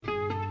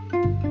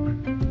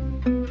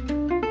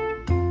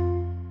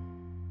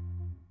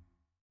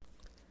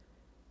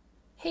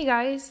Hey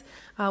guys,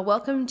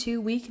 welcome to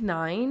week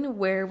 9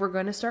 where we're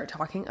going to start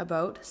talking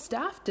about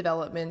staff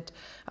development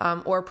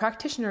or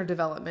practitioner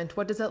development.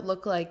 What does it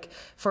look like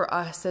for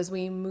us as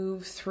we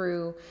move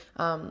through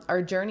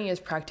our journey as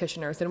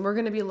practitioners? And we're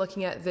going to be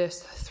looking at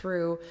this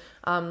through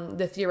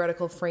the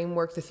theoretical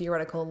framework, the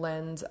theoretical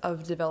lens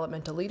of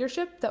developmental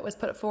leadership that was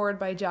put forward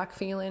by Jack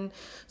Phelan.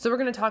 So we're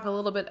going to talk a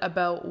little bit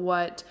about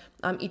what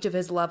each of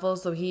his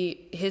levels. So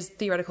his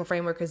theoretical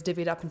framework is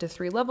divvied up into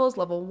 3 levels: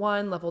 level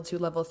 1, level 2,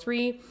 level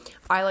 3.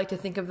 I like to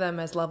think of them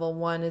as level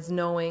 1 is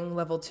knowing,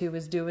 level 2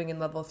 is doing, and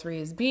level 3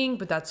 is being,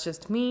 but that's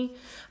just me.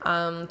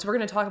 So we're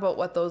going to talk about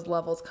what those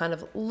levels kind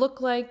of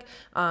look like,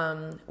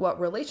 what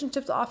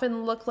relationships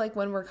often look like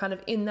when we're kind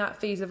of in that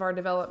phase of our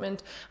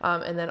development,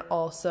 and then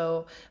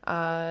also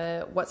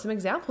what some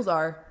examples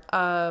are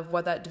of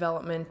what that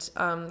development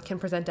can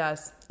present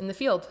as in the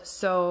field.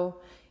 So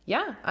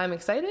yeah, I'm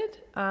excited.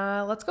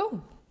 Let's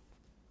go.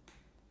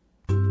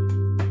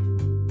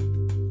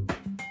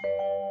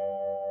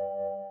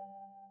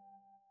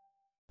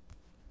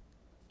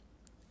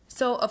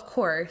 So, of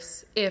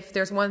course, if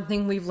there's one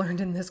thing we've learned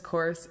in this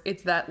course,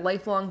 it's that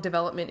lifelong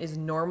development is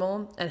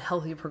normal and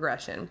healthy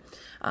progression.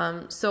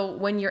 So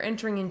when you're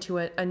entering into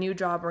a new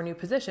job or a new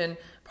position,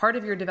 part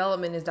of your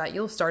development is that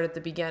you'll start at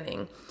the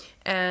beginning.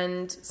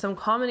 And some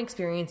common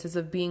experiences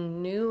of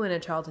being new in a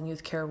child and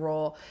youth care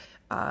role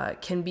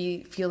can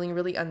be feeling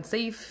really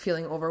unsafe,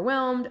 feeling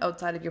overwhelmed,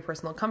 outside of your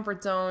personal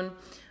comfort zone,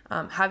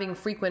 having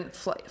frequent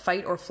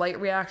fight or flight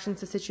reactions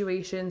to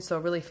situations, so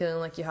really feeling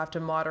like you have to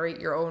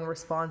moderate your own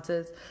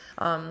responses,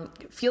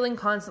 feeling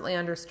constantly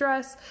under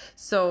stress,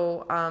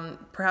 so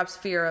perhaps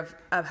fear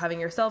of having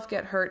yourself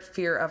get hurt,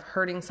 fear of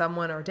hurting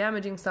someone or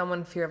damaging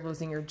someone, fear of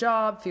losing your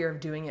job, fear of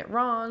doing it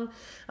wrong,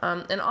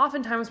 and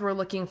oftentimes we're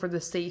looking for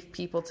the safe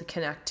people to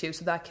connect to,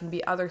 so that can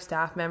be other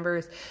staff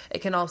members, it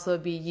can also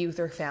be youth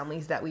or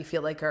families that we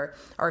feel like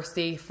are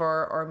safe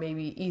or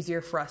maybe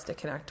easier for us to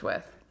connect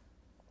with.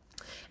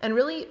 And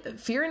really,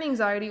 fear and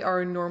anxiety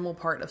are a normal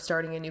part of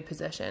starting a new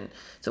position.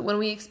 So when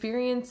we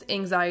experience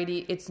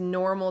anxiety, it's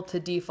normal to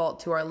default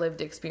to our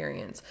lived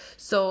experience.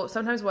 So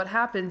sometimes what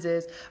happens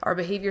is our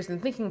behaviors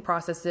and thinking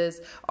processes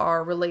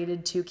are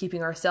related to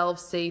keeping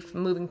ourselves safe,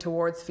 moving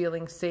towards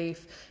feeling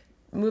safe,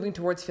 moving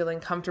towards feeling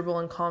comfortable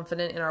and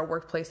confident in our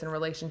workplace and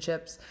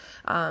relationships.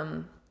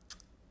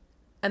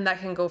 And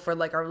that can go for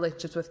like our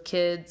relationships with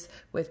kids,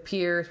 with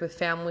peers, with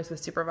families, with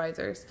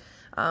supervisors.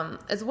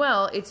 As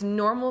well, it's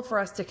normal for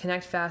us to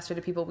connect faster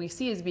to people we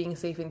see as being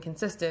safe and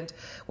consistent,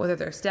 whether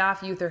they're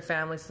staff, youth, or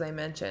families, as I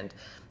mentioned.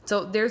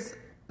 So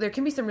there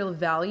can be some real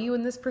value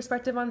in this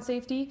perspective on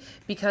safety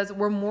because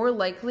we're more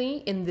likely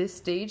in this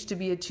stage to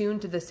be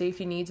attuned to the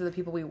safety needs of the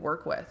people we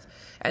work with.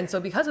 And so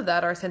because of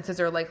that, our senses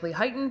are likely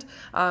heightened,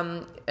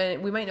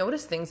 and we might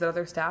notice things that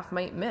other staff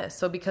might miss.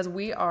 So because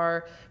we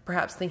are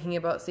perhaps thinking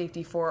about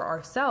safety for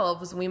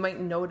ourselves, we might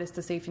notice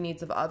the safety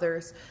needs of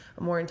others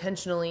more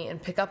intentionally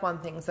and pick up on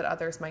things that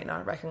others might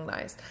not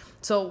recognize.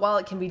 So while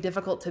it can be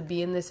difficult to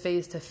be in this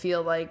phase, to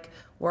feel like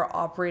we're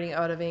operating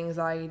out of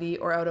anxiety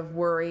or out of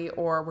worry,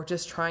 or we're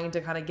just trying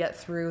to kind of get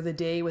through the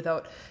day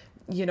without,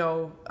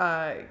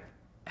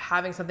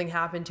 having something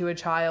happen to a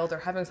child or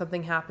having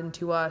something happen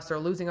to us or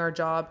losing our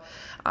job,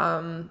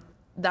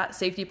 that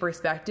safety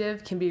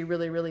perspective can be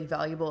really, really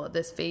valuable at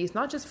this phase,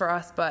 not just for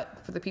us,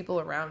 but for the people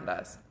around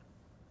us.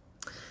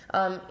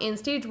 In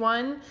stage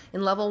 1,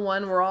 in level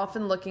 1, we're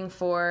often looking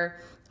for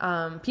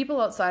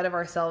people outside of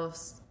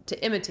ourselves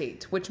to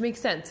imitate, which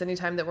makes sense.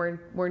 Anytime that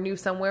we're new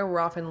somewhere, we're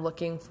often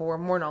looking for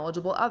more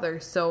knowledgeable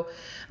others. So,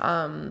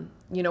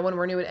 when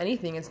we're new at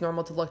anything, it's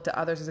normal to look to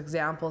others as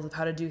examples of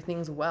how to do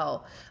things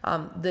well.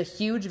 The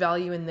huge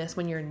value in this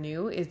when you're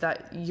new is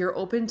that you're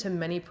open to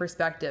many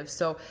perspectives.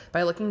 So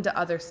by looking to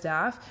other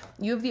staff,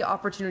 you have the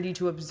opportunity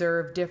to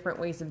observe different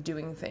ways of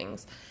doing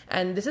things.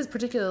 And this is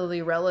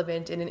particularly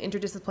relevant in an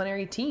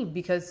interdisciplinary team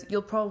because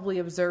you'll probably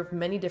observe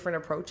many different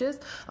approaches,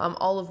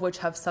 all of which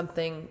have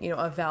something,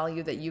 a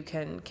value that you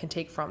can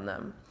take from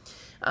them.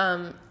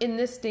 In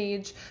this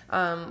stage,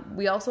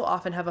 we also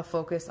often have a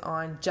focus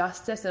on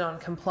justice and on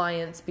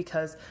compliance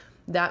because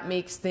that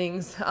makes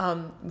things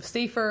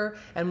safer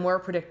and more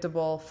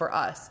predictable for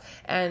us.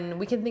 And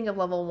we can think of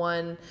level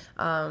 1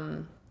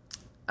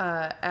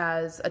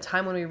 as a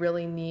time when we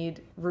really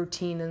need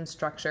routine and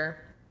structure.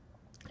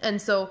 And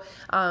so,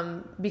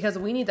 because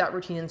we need that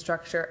routine and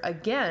structure,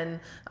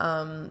 again,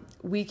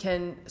 we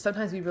can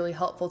sometimes be really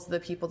helpful to the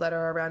people that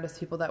are around us,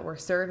 people that we're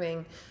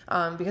serving,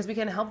 because we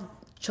can help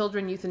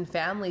children, youth, and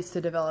families to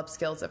develop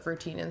skills of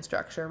routine and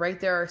structure, right?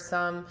 There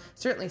are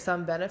certainly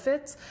some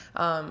benefits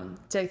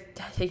to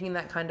taking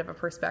that kind of a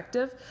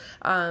perspective.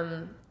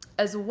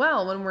 As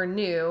well, when we're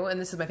new, and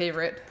this is my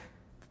favorite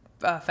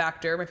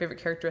factor, my favorite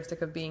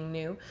characteristic of being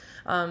new,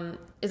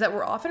 is that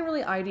we're often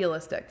really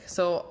idealistic.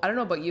 So I don't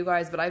know about you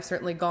guys, but I've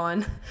certainly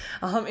gone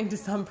into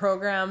some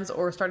programs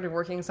or started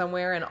working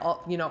somewhere and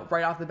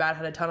right off the bat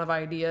had a ton of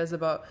ideas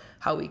about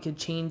how we could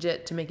change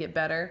it to make it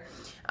better.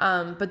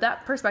 But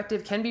that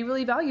perspective can be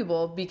really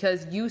valuable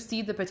because you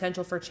see the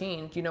potential for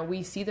change.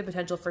 We see the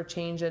potential for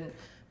change and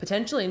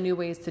potentially new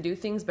ways to do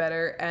things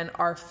better, and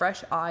our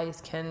fresh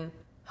eyes can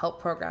help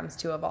programs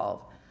to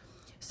evolve.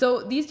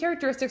 So these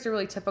characteristics are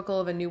really typical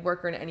of a new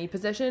worker in any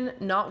position,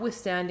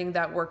 notwithstanding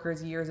that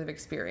worker's years of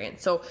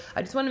experience. So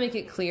I just want to make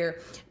it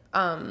clear,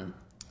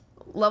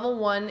 level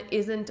 1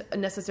 isn't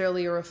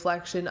necessarily a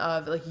reflection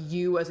of like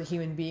you as a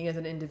human being, as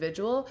an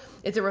individual.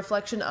 It's a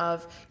reflection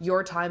of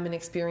your time and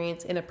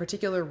experience in a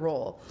particular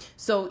role.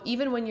 So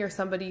even when you're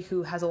somebody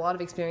who has a lot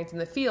of experience in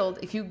the field,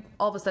 if you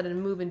all of a sudden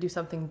move and do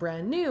something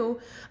brand new,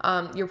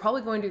 you're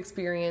probably going to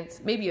experience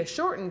maybe a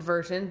shortened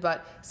version,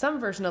 but some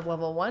version of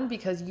level 1,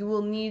 because you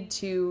will need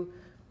to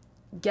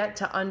get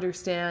to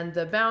understand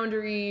the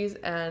boundaries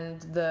and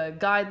the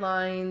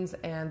guidelines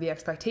and the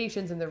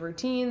expectations and the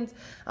routines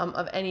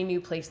of any new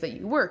place that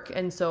you work.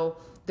 And so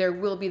there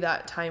will be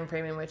that time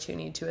frame in which you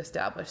need to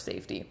establish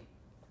safety.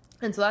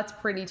 And so that's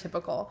pretty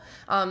typical.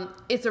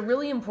 It's a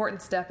really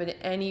important step in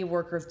any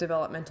worker's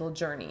developmental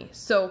journey.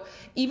 So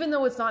even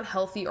though it's not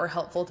healthy or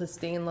helpful to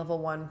stay in level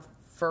 1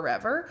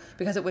 forever,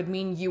 because it would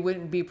mean you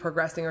wouldn't be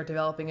progressing or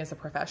developing as a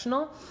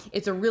professional,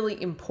 it's a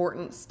really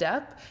important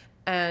step,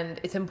 and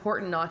it's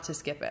important not to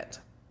skip it.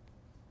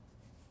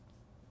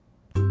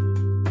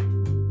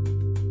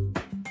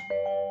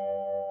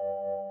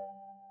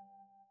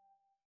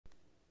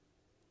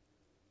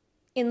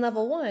 In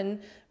level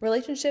 1,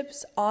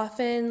 relationships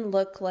often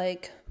look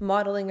like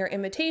modeling or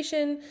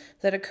imitation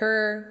that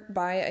occur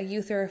by a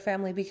youth or a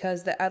family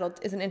because the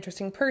adult is an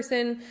interesting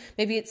person.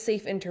 Maybe it's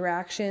safe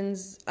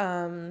interactions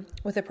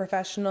with a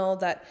professional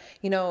that,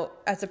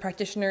 as a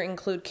practitioner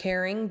include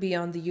caring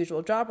beyond the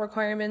usual job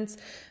requirements.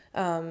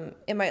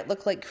 It might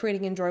look like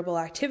creating enjoyable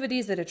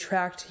activities that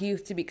attract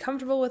youth to be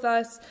comfortable with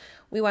us.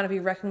 We want to be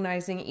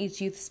recognizing each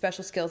youth's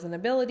special skills and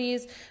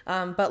abilities,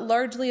 but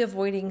largely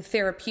avoiding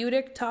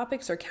therapeutic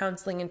topics or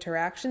counseling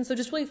interactions. So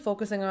just really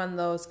focusing on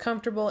those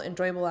comfortable,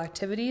 enjoyable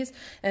activities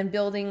and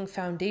building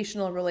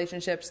foundational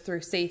relationships through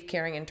safe,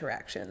 caring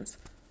interactions.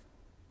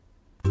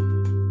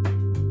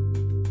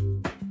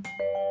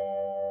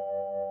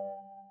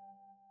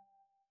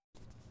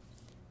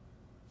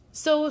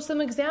 So some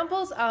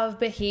examples of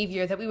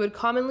behavior that we would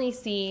commonly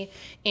see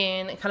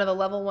in kind of a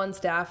level 1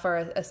 staff or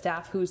a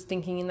staff who's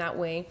thinking in that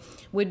way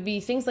would be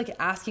things like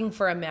asking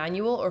for a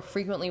manual or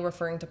frequently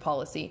referring to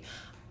policy.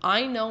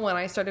 I know when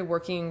I started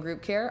working in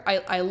group care,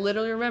 I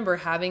literally remember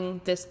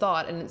having this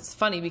thought, and it's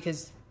funny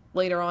because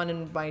later on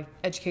in my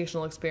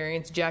educational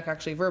experience, Jack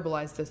actually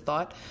verbalized this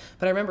thought,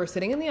 but I remember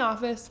sitting in the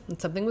office and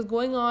something was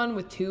going on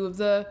with 2 of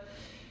the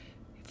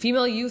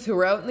female youth who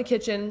were out in the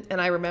kitchen, and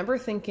I remember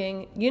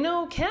thinking,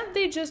 can't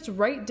they just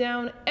write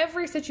down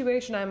every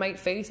situation I might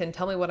face and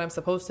tell me what I'm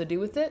supposed to do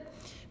with it?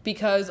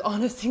 Because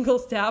on a single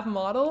staff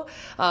model,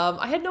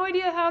 I had no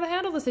idea how to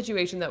handle the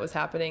situation that was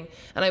happening,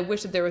 and I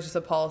wish that there was just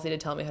a policy to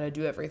tell me how to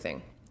do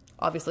everything.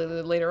 Obviously,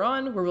 later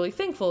on, we're really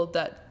thankful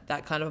that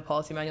that kind of a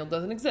policy manual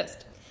doesn't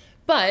exist.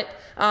 But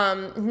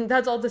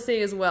that's all to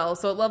say as well.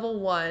 So at level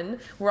 1,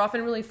 we're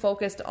often really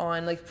focused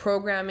on like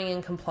programming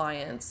and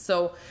compliance.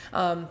 So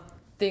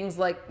things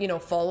like,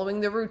 following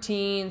the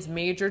routines,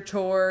 major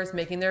chores,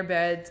 making their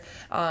beds,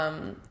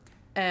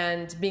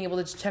 and being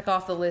able to check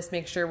off the list,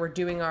 make sure we're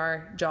doing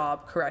our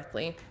job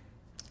correctly.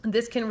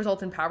 This can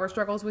result in power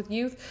struggles with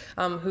youth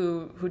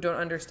who don't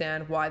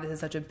understand why this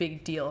is such a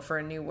big deal for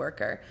a new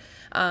worker.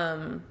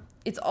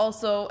 It's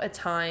also a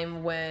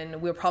time when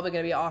we're probably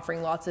going to be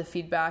offering lots of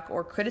feedback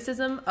or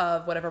criticism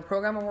of whatever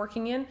program we're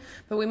working in,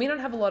 but we may not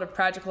have a lot of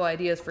practical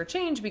ideas for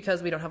change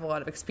because we don't have a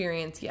lot of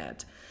experience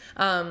yet.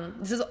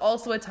 This is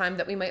also a time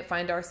that we might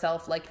find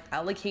ourselves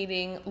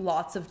allocating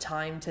lots of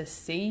time to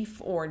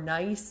safe or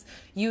nice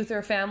youth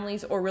or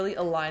families, or really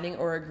aligning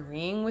or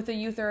agreeing with a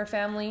youth or a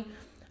family.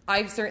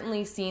 I've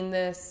certainly seen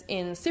this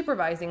in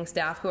supervising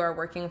staff who are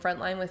working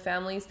frontline with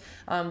families,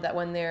 that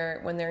when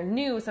they're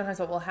new, sometimes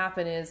what will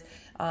happen is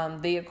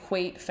they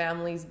equate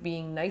families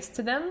being nice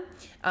to them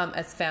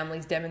as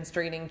families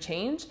demonstrating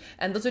change.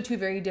 And those are 2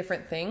 very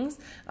different things.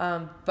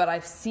 But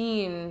I've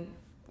seen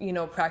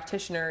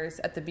practitioners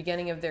at the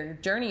beginning of their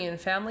journey in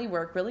family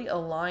work really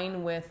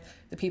align with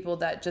the people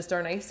that just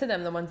are nice to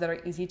them, the ones that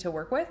are easy to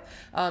work with.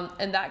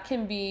 And that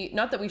can be,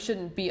 not that we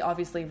shouldn't be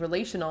obviously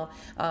relational,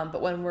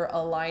 but when we're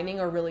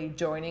aligning or really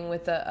joining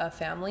with a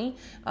family,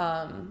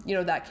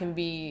 that can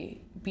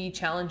be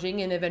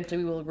challenging, and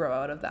eventually we will grow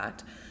out of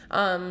that.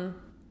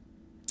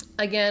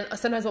 Again,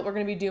 sometimes what we're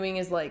going to be doing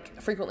is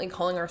frequently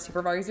calling our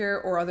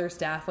supervisor or other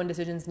staff when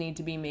decisions need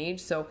to be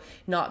made. So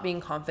not being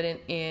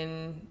confident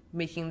in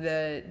making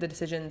the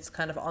decisions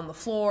kind of on the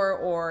floor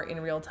or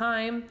in real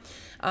time.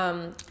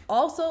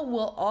 Also,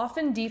 we'll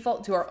often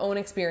default to our own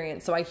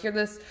experience. So I hear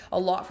this a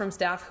lot from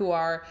staff who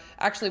are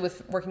actually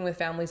working with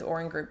families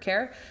or in group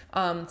care,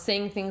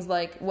 saying things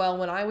like, well,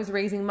 when I was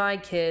raising my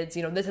kids,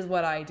 this is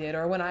what I did,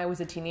 or when I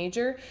was a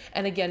teenager.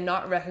 And again,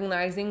 not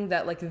recognizing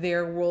that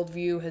their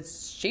worldview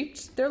has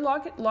shaped their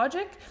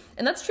logic.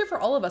 And that's true for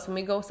all of us when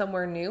we go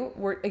somewhere new.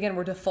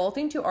 We're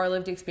defaulting to our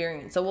lived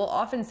experience. So we'll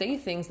often say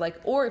things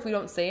or if we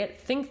don't say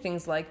it, think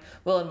things like,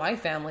 well, in my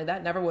family,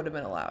 that never would have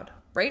been allowed,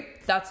 right?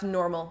 That's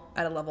normal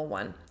at a level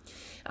 1.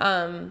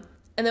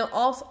 And And then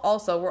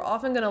also we're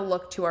often going to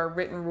look to our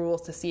written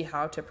rules to see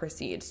how to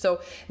proceed.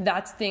 So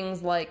that's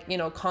things like,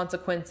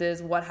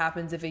 consequences. What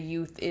happens if a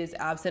youth is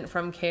absent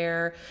from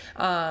care?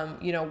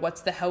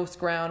 What's the house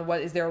ground?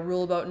 What is there a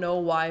rule about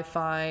no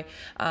Wi-Fi?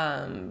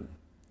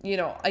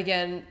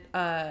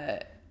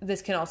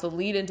 This can also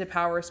lead into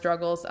power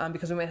struggles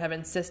because we might have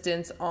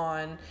insistence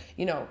on,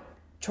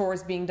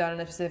 chores being done in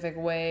a specific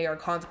way or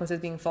consequences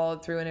being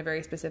followed through in a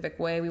very specific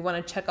way. We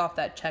want to check off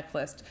that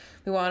checklist.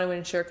 We want to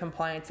ensure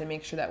compliance and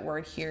make sure that we're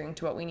adhering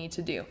to what we need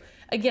to do.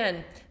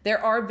 Again,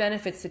 there are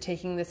benefits to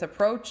taking this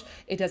approach.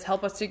 It does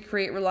help us to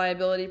create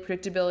reliability,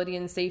 predictability,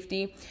 and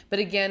safety. But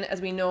again,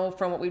 as we know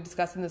from what we've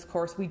discussed in this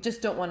course, we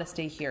just don't want to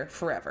stay here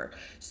forever.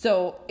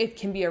 So it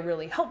can be a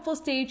really helpful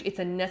stage. It's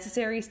a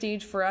necessary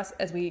stage for us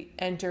as we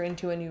enter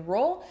into a new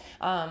role.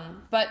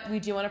 But we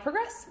do want to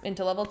progress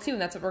into level 2,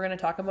 and that's what we're going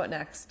to talk about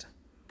next.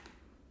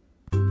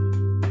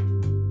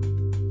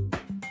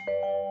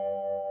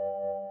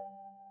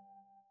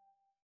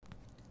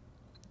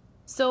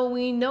 So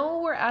we know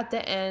we're at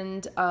the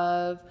end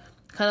of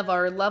kind of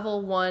our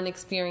level 1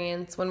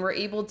 experience when we're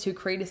able to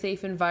create a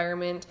safe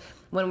environment,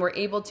 when we're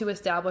able to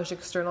establish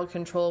external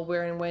control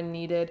where and when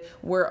needed.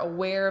 We're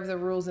aware of the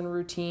rules and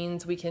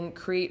routines. We can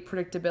create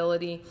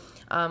predictability.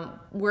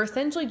 We're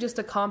essentially just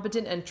a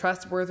competent and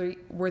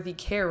trustworthy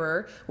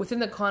carer within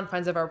the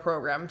confines of our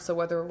program. So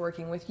whether we're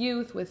working with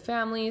youth, with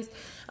families,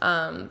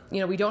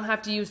 we don't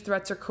have to use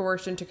threats or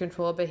coercion to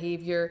control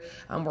behavior.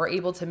 We're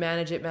able to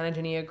manage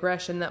any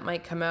aggression that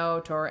might come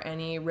out or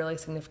any really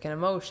significant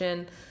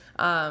emotion.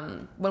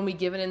 When we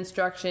give an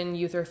instruction,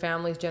 youth or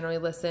families generally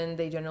listen.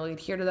 They generally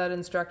adhere to that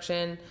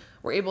instruction.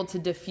 We're able to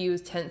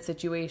diffuse tense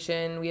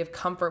situation. We have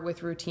comfort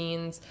with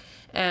routines.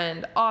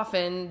 And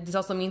often, this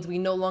also means we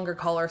no longer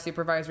call our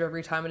supervisor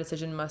every time a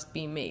decision must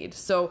be made.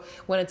 So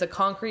when it's a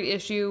concrete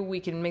issue, we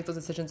can make those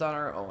decisions on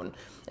our own.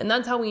 And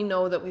that's how we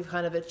know that we've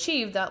kind of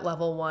achieved that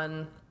level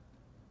 1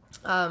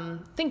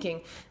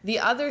 thinking. The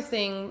other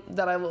thing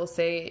that I will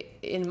say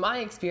in my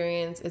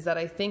experience is that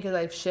I think as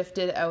I've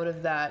shifted out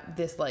of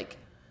this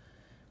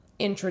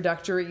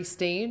introductory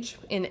stage,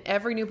 in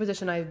every new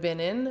position I've been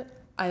in,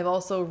 I've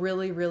also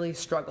really, really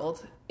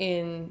struggled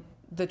in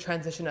the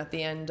transition at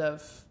the end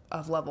of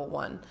level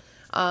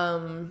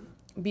 1.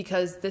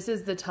 Because this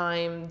is the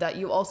time that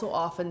you also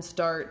often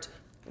start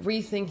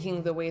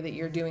rethinking the way that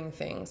you're doing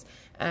things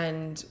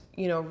and,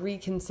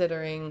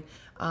 reconsidering,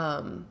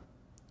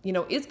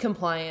 is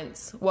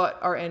compliance what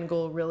our end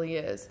goal really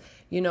is?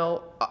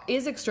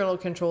 Is external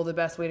control the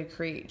best way to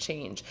create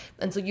change?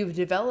 And so you've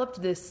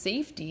developed this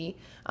safety,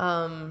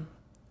 and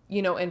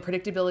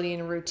predictability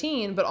and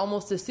routine, but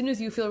almost as soon as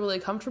you feel really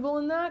comfortable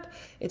in that,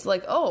 it's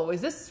like, oh,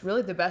 is this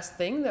really the best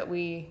thing that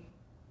we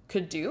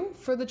could do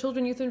for the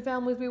children, youth, and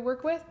families we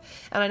work with?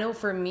 And I know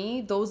for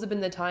me, those have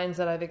been the times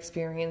that I've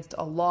experienced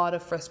a lot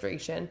of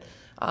frustration.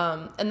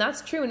 And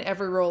that's true in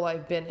every role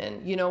I've been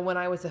in. When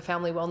I was a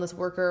family wellness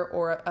worker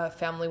or a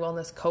family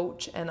wellness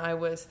coach, and I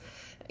was,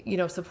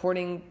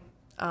 supporting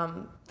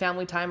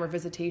family time or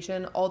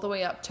visitation, all the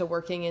way up to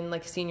working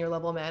in senior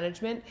level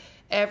management.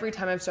 Every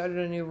time I've started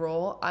a new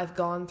role, I've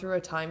gone through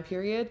a time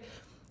period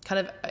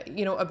kind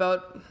of,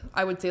 about,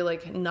 I would say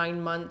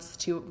 9 months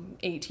to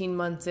 18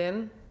 months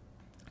in,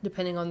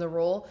 depending on the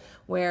role,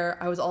 where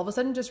I was all of a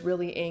sudden just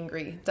really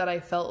angry that I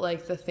felt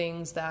like the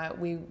things that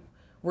we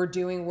were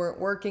doing weren't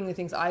working. The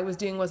things I was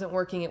doing wasn't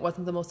working. It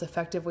wasn't the most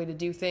effective way to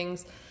do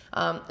things.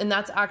 And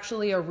that's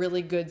actually a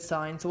really good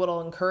sign. So what I'll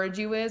encourage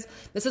you is,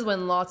 this is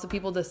when lots of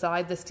people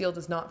decide this field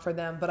is not for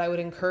them, but I would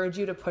encourage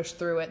you to push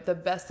through it. The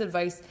best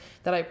advice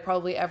that I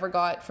probably ever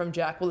got from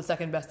Jack, the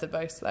second best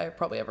advice that I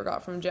probably ever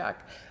got from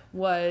Jack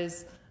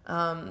was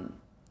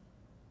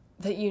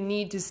that you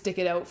need to stick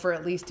it out for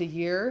at least a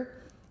year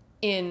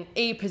in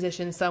a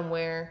position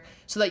somewhere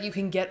so that you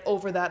can get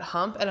over that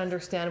hump and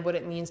understand what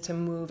it means to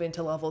move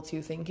into level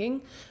 2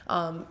 thinking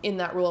in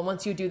that role. And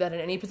once you do that in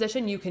any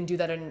position, you can do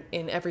that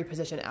in every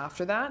position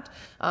after that.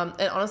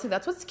 And honestly,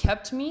 that's what's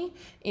kept me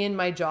in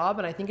my job.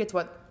 And I think it's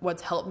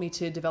what's helped me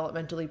to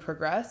developmentally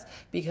progress,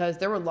 because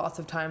there were lots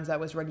of times I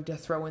was ready to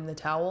throw in the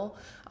towel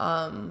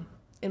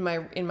in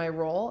my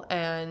role.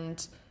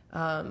 And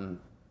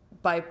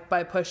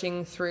by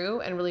pushing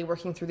through and really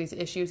working through these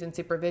issues in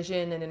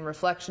supervision and in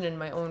reflection in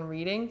my own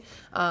reading,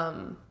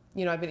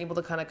 I've been able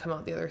to kind of come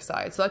out the other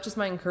side. So that's just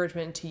my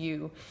encouragement to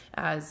you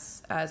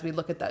as we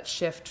look at that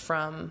shift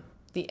from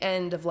the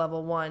end of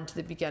level 1 to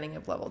the beginning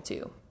of level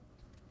 2.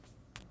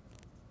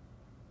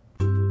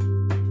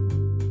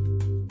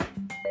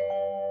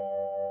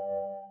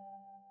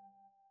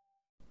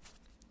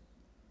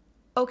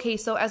 Okay,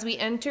 so as we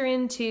enter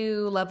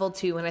into level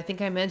 2, and I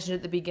think I mentioned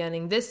at the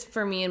beginning, this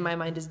for me in my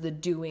mind is the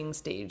doing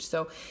stage.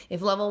 So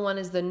if level 1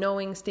 is the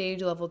knowing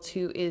stage, level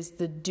 2 is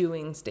the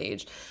doing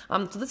stage.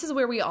 So this is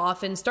where we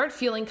often start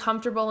feeling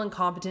comfortable and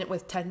competent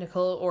with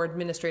technical or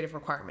administrative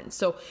requirements.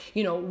 So,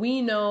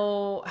 we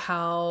know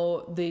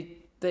how the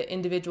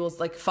individual's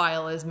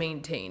file is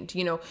maintained.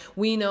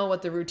 We know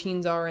what the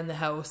routines are in the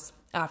house.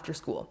 after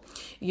school.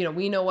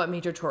 We know what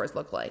major chores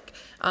look like.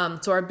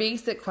 So our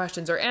basic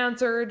questions are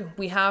answered.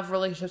 We have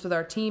relationships with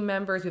our team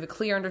members. We have a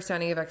clear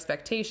understanding of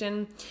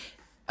expectations.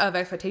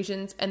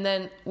 And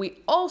then we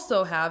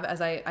also have,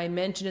 as I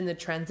mentioned in the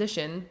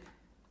transition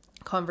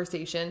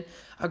conversation,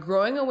 a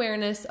growing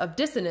awareness of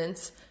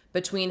dissonance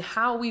between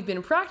how we've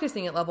been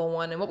practicing at level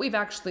 1 and what we've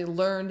actually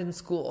learned in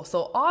school.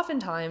 So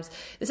oftentimes,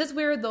 this is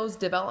where those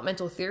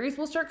developmental theories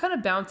will start kind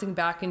of bouncing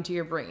back into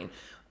your brain.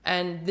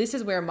 And this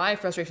is where my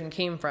frustration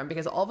came from,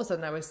 because all of a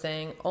sudden I was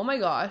saying, oh my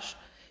gosh,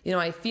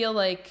 I feel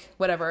like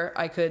whatever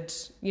I could,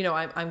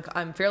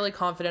 I'm fairly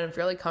confident, I'm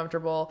fairly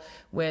comfortable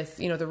with,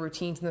 the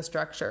routines and the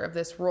structure of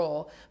this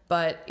role,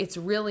 but it's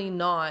really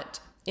not,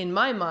 in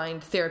my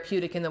mind,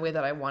 therapeutic in the way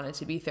that I want it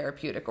to be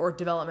therapeutic, or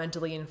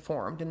developmentally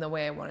informed in the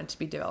way I want it to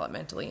be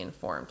developmentally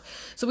informed.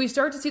 So we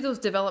start to see those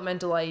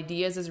developmental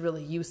ideas as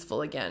really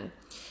useful again.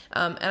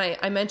 And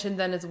I mentioned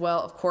then as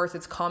well, of course,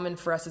 it's common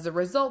for us as a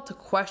result to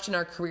question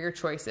our career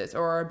choices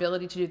or our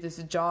ability to do this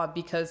job,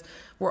 because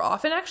we're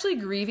often actually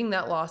grieving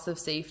that loss of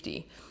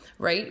safety,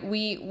 right?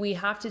 We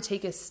have to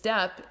take a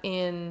step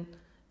in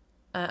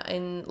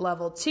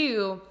level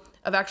 2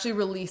 of actually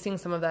releasing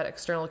some of that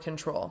external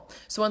control.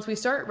 So once we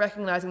start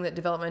recognizing that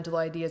developmental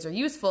ideas are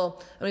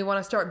useful and we want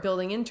to start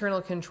building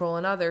internal control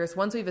in others,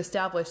 once we've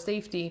established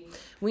safety,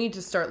 we need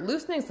to start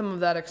loosening some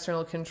of that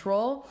external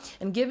control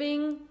and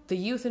giving the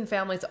youth and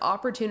families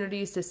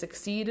opportunities to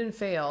succeed and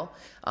fail,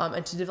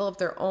 and to develop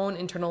their own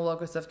internal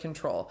locus of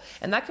control.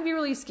 And that can be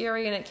really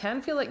scary, and it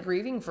can feel like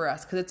grieving for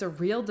us because it's a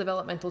real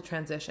developmental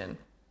transition.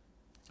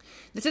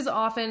 This is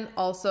often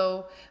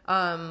also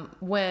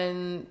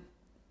when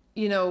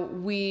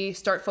we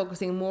start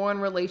focusing more on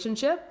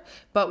relationship,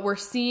 but we're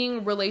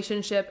seeing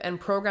relationship and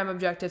program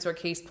objectives or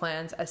case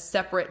plans as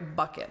separate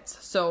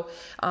buckets. So,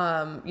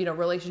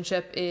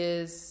 relationship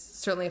is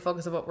certainly a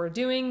focus of what we're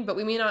doing, but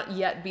we may not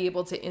yet be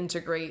able to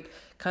integrate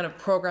kind of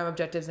program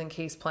objectives and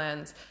case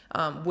plans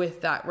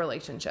with that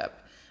relationship.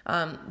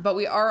 But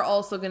we are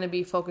also going to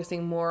be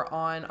focusing more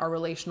on our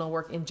relational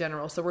work in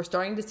general. So we're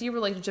starting to see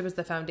relationship as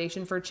the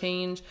foundation for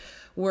change.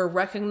 We're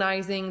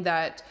recognizing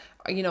that,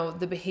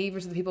 the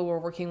behaviors of the people we're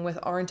working with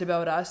aren't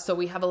about us. So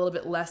we have a little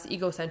bit less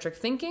egocentric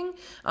thinking.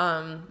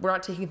 We're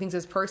not taking things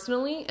as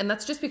personally, and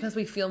that's just because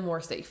we feel more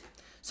safe.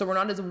 So we're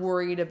not as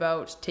worried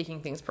about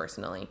taking things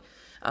personally.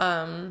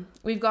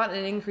 We've got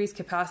an increased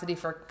capacity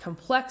for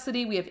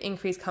complexity. We have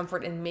increased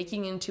comfort in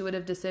making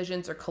intuitive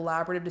decisions or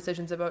collaborative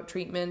decisions about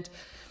treatment.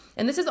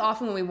 And this is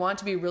often when we want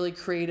to be really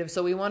creative.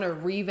 So we want to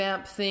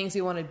revamp things.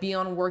 We want to be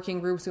on working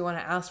groups. We want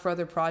to ask for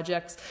other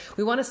projects.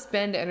 We want to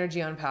spend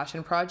energy on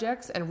passion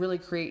projects and really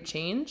create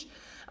change.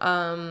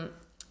 And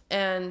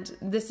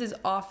this is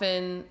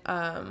often,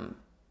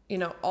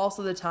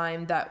 also the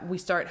time that we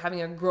start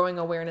having a growing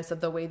awareness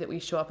of the way that we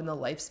show up in the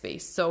life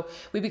space. So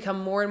we become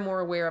more and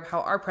more aware of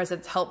how our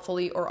presence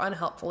helpfully or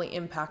unhelpfully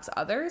impacts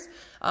others,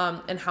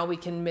 and how we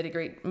can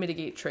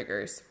mitigate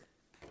triggers.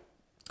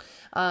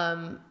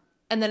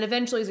 And then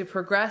eventually, as we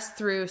progress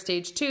through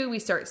stage 2, we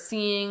start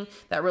seeing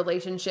that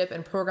relationship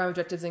and program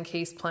objectives and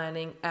case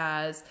planning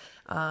as,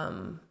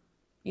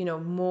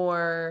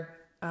 more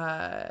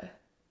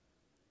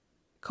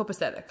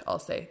copacetic, I'll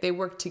say. They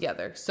work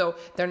together. So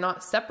they're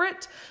not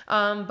separate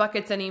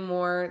buckets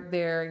anymore.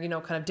 They're,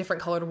 kind of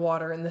different colored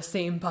water in the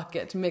same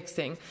bucket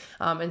mixing.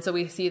 And so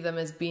we see them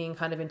as being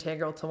kind of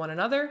integral to one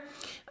another.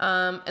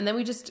 And then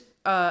we just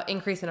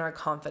increase in our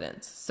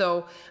confidence.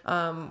 So,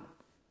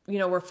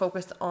 we're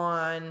focused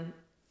on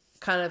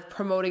kind of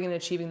promoting and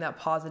achieving that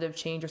positive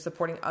change, or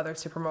supporting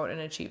others to promote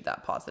and achieve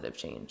that positive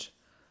change.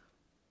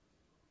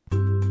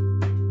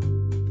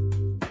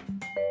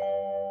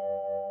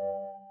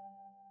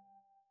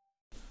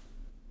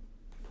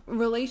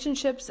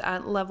 Relationships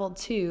at level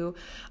 2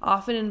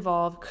 often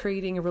involve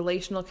creating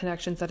relational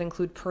connections that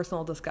include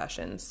personal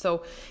discussions.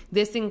 So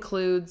this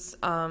includes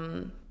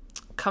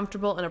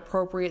comfortable and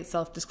appropriate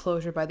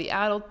self-disclosure by the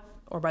adult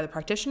or by the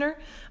practitioner,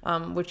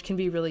 which can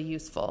be really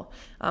useful.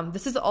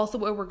 This is also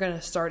where we're going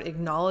to start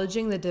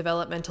acknowledging the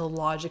developmental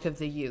logic of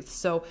the youth.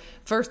 So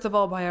first of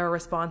all, by our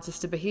responses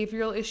to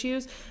behavioral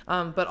issues,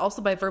 but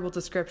also by verbal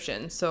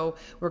description. So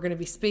we're going to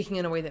be speaking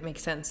in a way that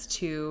makes sense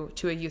to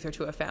a youth or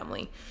to a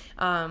family.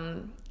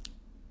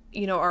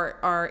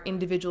 Our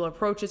individual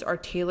approaches are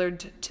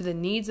tailored to the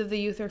needs of the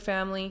youth or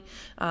family.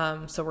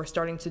 So we're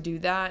starting to do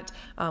that.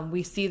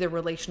 We see the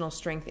relational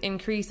strength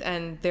increase,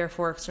 and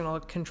therefore external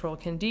control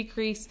can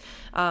decrease,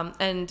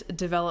 and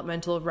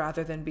developmental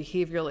rather than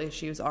behavioral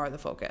issues are the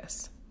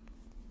focus.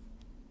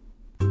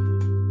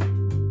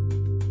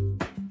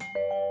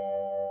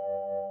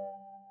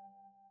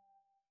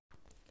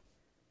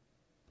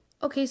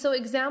 Okay, so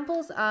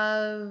examples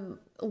of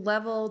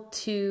level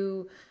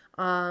 2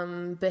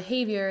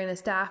 behavior in a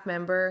staff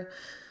member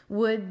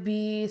would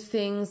be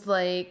things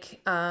like,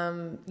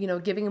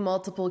 giving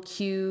multiple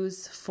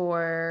cues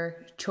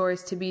for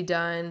chores to be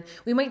done.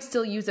 We might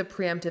still use a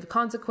preemptive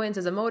consequence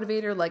as a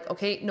motivator, like,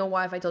 okay, no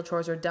Wi-Fi till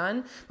chores are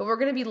done, but we're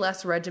going to be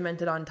less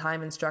regimented on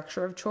time and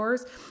structure of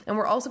chores. And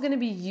we're also going to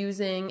be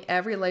using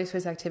every life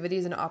space activity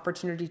as an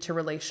opportunity to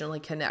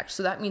relationally connect.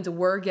 So that means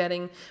we're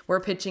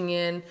pitching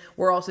in,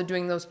 we're also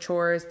doing those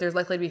chores. There's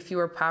likely to be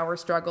fewer power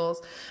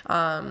struggles.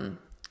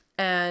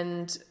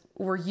 And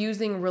we're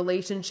using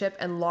relationship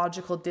and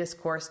logical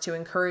discourse to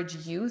encourage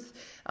youth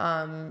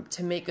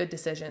to make good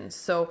decisions.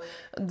 So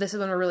this is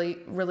when we're really,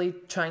 really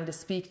trying to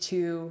speak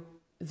to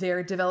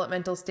their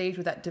developmental stage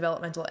with that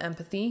developmental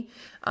empathy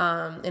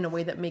in a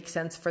way that makes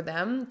sense for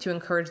them, to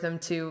encourage them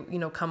to,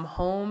 come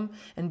home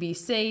and be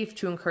safe,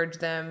 to encourage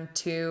them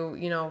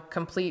to,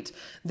 complete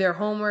their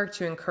homework,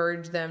 to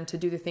encourage them to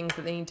do the things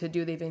that they need to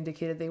do, they've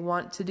indicated they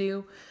want to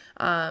do.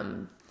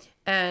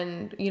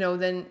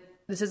 Then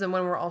this is when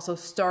we're also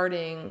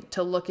starting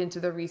to look into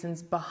the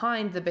reasons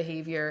behind the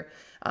behavior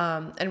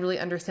and really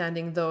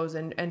understanding those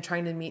and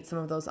trying to meet some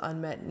of those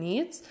unmet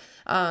needs.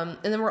 And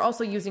then we're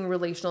also using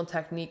relational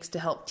techniques to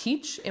help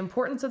teach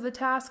importance of the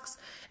tasks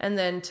and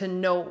then to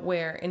note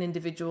where an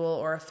individual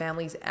or a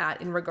family's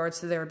at in regards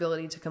to their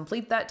ability to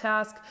complete that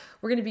task.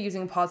 We're going to be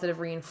using positive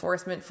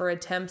reinforcement for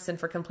attempts and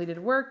for completed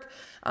work.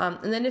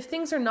 And then if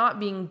things are not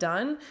being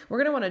done, we're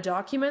going to want to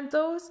document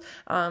those,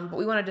 but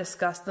we want to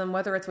discuss them,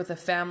 whether it's with a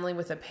family,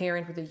 with a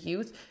parent, with a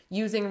youth,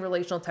 using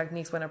relational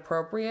techniques when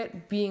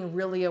appropriate, being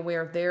really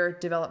aware of their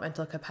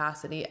developmental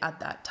capacity at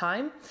that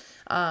time.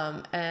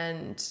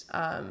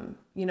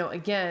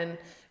 Again,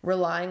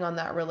 relying on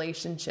that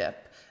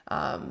relationship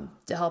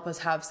to help us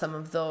have some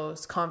of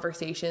those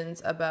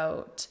conversations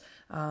about,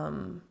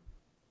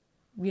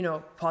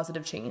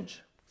 positive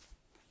change.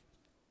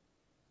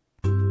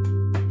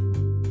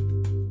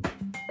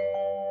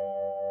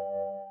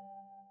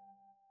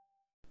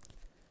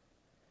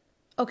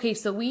 Okay,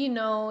 so we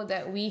know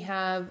that we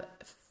have,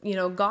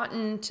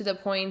 gotten to the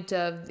point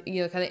of,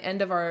 kind of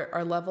end of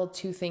our level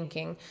 2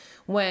 thinking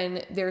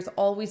when there's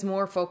always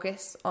more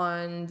focus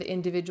on the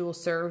individual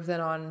served than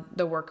on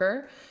the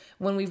worker,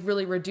 when we've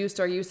really reduced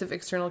our use of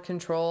external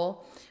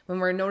control, when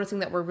we're noticing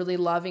that we're really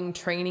loving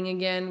training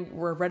again,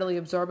 we're readily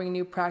absorbing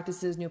new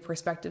practices, new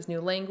perspectives,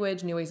 new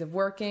language, new ways of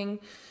working.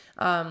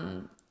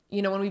 When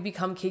we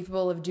become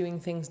capable of doing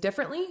things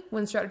differently,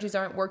 when strategies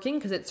aren't working,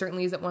 because it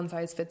certainly isn't one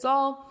size fits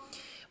all.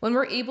 When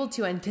we're able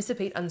to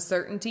anticipate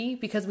uncertainty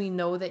because we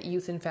know that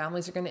youth and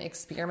families are going to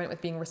experiment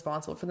with being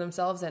responsible for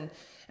themselves and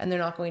they're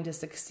not going to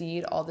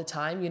succeed all the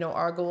time.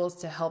 Our goal is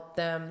to help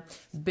them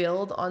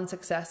build on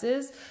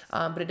successes,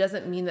 but it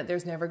doesn't mean that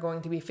there's never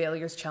going to be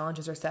failures,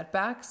 challenges, or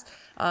setbacks.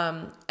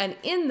 And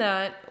in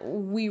that,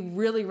 we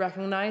really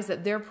recognize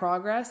that their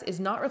progress is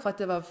not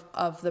reflective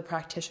of the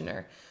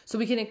practitioner. So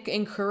we can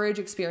encourage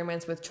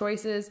experiments with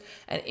choices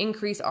and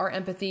increase our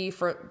empathy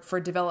for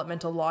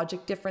developmental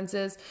logic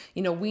differences.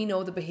 We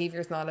know the behavior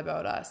is not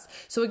about us.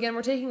 So again,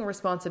 we're taking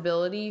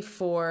responsibility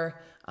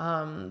for,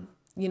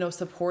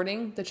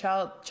 supporting the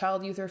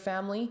child, youth, or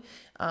family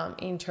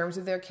in terms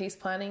of their case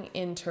planning,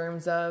 in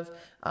terms of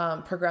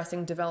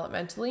progressing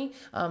developmentally.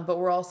 But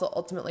we're also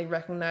ultimately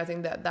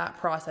recognizing that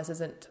process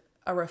isn't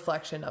a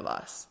reflection of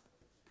us.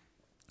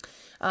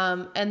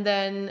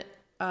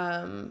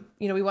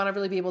 We want to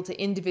really be able to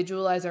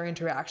individualize our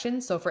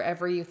interactions. So for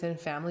every youth and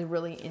family,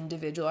 really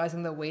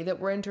individualizing the way that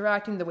we're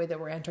interacting, the way that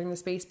we're entering the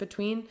space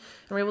between, and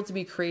we're able to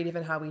be creative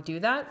in how we do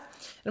that.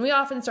 And we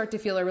often start to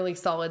feel a really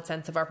solid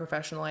sense of our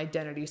professional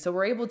identity. So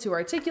we're able to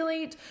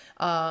articulate,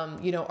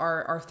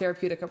 our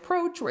therapeutic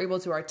approach. We're able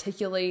to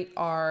articulate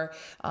our,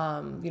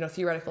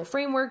 theoretical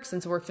frameworks.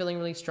 And so we're feeling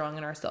really strong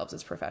in ourselves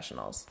as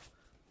professionals.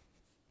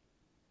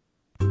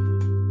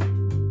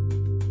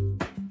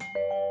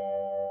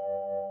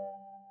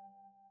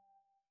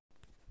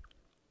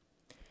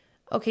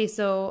 Okay,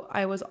 so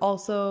I was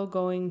also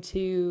going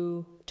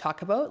to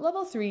talk about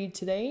level 3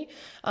 today,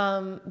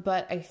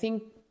 but I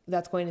think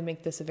that's going to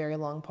make this a very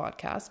long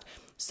podcast.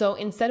 So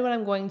instead, what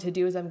I'm going to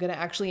do is I'm going to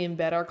actually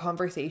embed our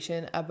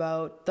conversation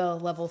about the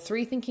level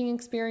 3 thinking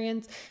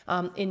experience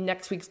in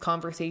next week's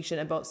conversation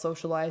about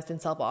socialized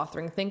and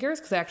self-authoring thinkers,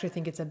 because I actually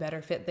think it's a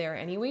better fit there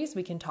anyways.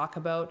 We can talk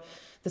about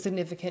the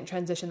significant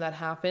transition that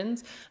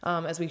happens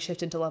as we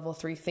shift into level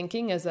 3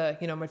 thinking as a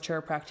mature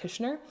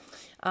practitioner.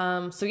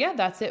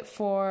 That's it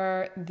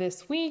for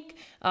this week.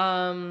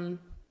 I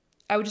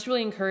would just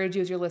really encourage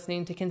you as you're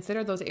listening to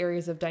consider those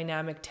areas of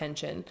dynamic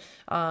tension,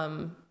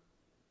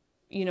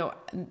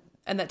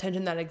 and that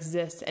tension that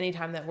exists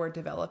anytime that we're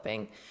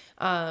developing.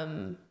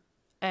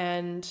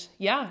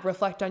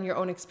 Reflect on your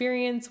own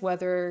experience,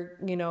 whether,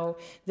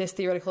 this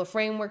theoretical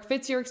framework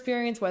fits your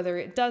experience, whether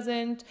it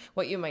doesn't,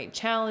 what you might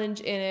challenge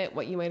in it,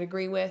 what you might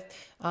agree with.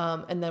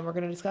 And then we're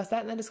going to discuss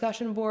that in the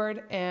discussion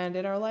board and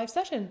in our live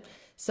session.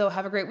 So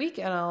have a great week,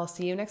 and I'll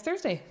see you next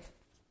Thursday.